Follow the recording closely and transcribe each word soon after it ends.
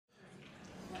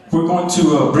We're going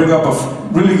to bring up a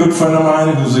really good friend of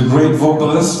mine who's a great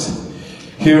vocalist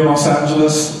here in Los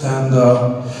Angeles, and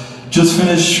just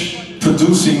finished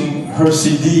producing her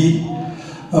CD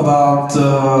about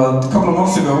a couple of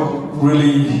months ago.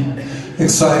 Really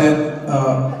excited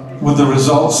with the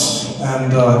results,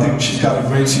 and I think she's got a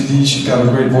great CD, she's got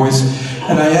a great voice.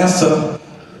 And I asked her,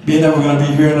 being that we're going to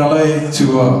be here in LA,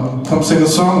 to come sing a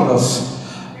song with us.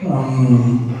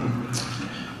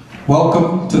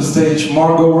 Welcome to the stage,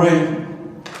 Margo Rey.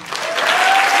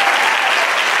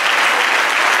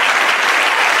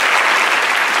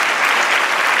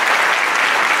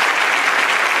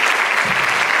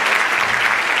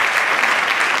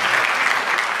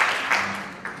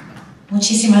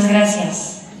 Muchísimas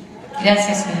gracias.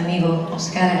 Gracias, mi amigo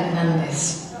Oscar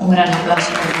Hernández. Un gran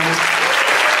aplauso por favor.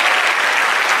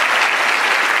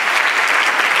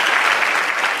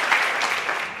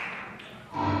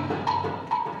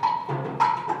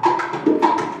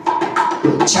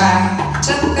 Try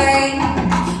to think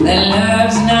that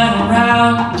love's not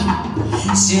around,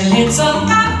 still it's a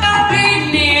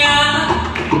factory near.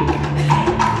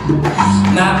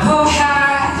 My poor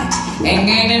heart ain't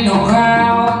gaining no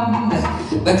ground,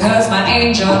 because my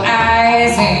angel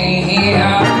eyes ain't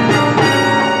here.